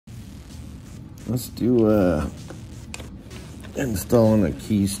Let's do installing a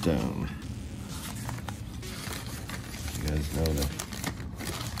keystone. You guys know what a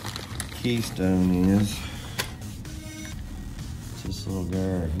keystone is. It's this little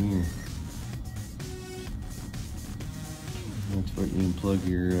guy right here. That's what you can plug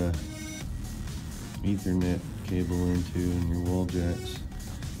your Ethernet cable into and your wall jacks.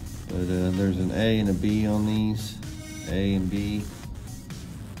 But there's an A and a B on these, A and B.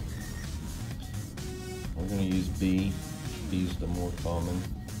 We're gonna use B. B's the more common.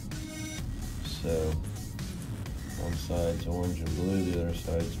 So one side's orange and blue, the other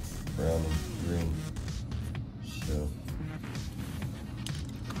side's brown and green. So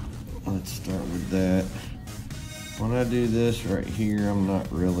let's start with that. When I do this right here, I'm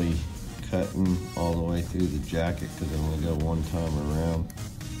not really cutting all the way through the jacket because I only go one time around.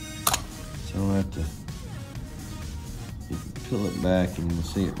 So I have to peel it back and you'll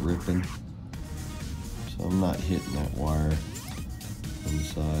see it ripping. So I'm not hitting that wire on the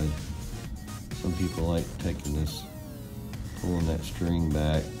side. Some people like taking this, pulling that string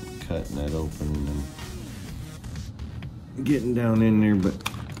back, cutting that open, and then getting down in there, but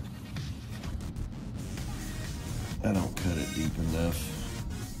I don't cut it deep enough.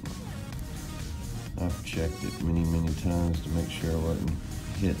 I've checked it many times to make sure I wasn't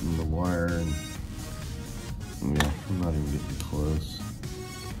hitting the wire, and yeah, I'm not even getting close.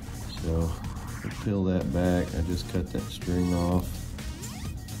 So I peel that back. I just cut that string off.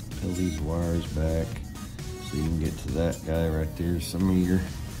 Peel these wires back so you can get to that guy right there. Some of your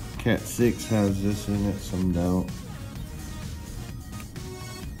Cat 6 has this in it, some don't.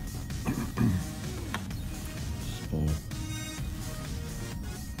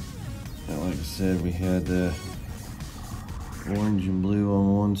 Like I said, we had orange and blue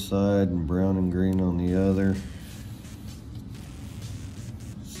on one side and brown and green on the other.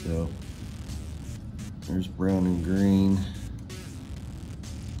 So there's brown and green,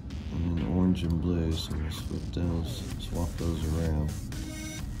 and then orange and blue. So we'll swap those around.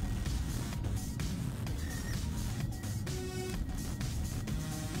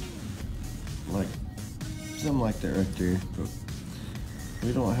 Like something like that right there. But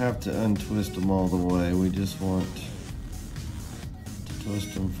we don't have to untwist them all the way. We just want to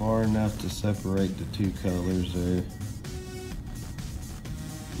twist them far enough to separate the two colors there.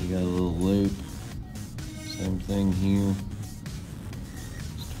 You got a little loop. Same thing here.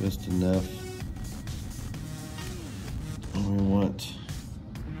 Just twist enough. And we want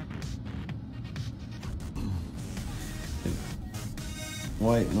the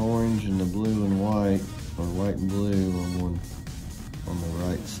white and orange and the blue and white, or white and blue on the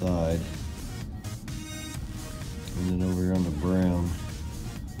right side, and then over here on the brown,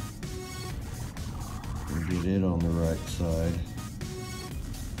 and get it on the right side.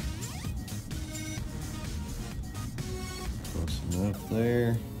 Close enough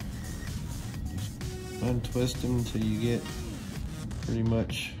there. Just untwist them until you get pretty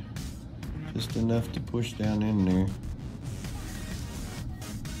much just enough to push down in there.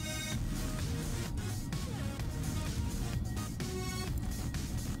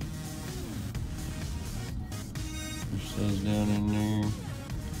 Push those down in there.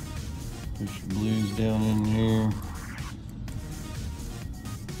 Push your blues down in there.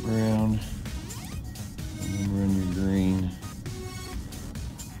 Brown. And then run your green.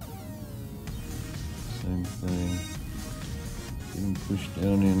 Same thing. Get them pushed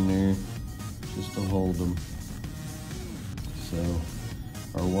down in there just to hold them. So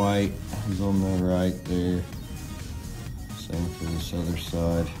our white is on the right there. Same for this other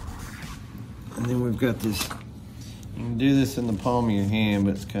side. And then we've got this. You can do this in the palm of your hand,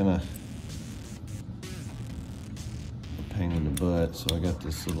 but it's kind of a pain in the butt. So I got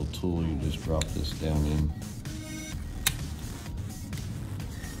this little tool. You just drop this down in.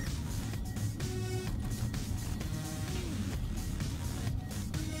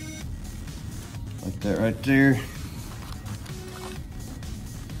 Like that right there.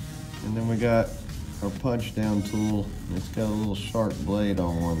 And then we got our punch down tool. It's got a little sharp blade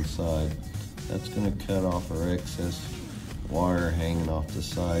on one side. That's going to cut off our excess wire hanging off the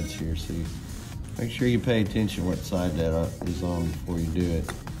sides here. So you make sure you pay attention what side that is on before you do it.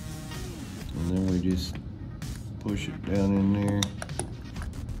 And then we just push it down in there.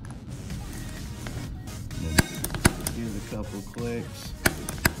 And give it a couple clicks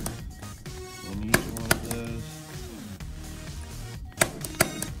on each one of those.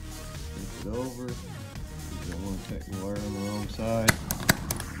 Flip it over. You don't want to cut your wire on the wrong side.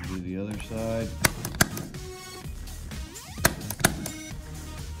 Do the other side.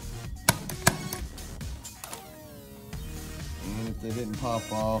 And if they didn't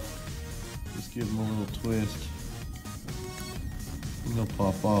pop off, Just give them a little twist and they'll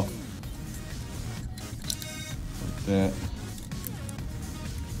pop off like that.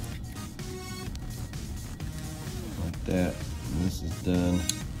 Like that. And this is done.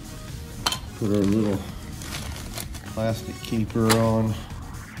 Put our little plastic keeper on.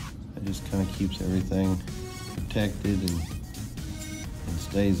 That just kind of keeps everything protected and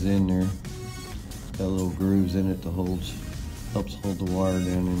stays in there. Got little grooves in it to helps hold the wire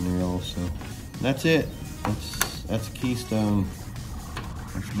down in there also. And that's it. That's a Keystone.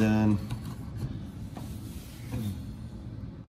 It's done.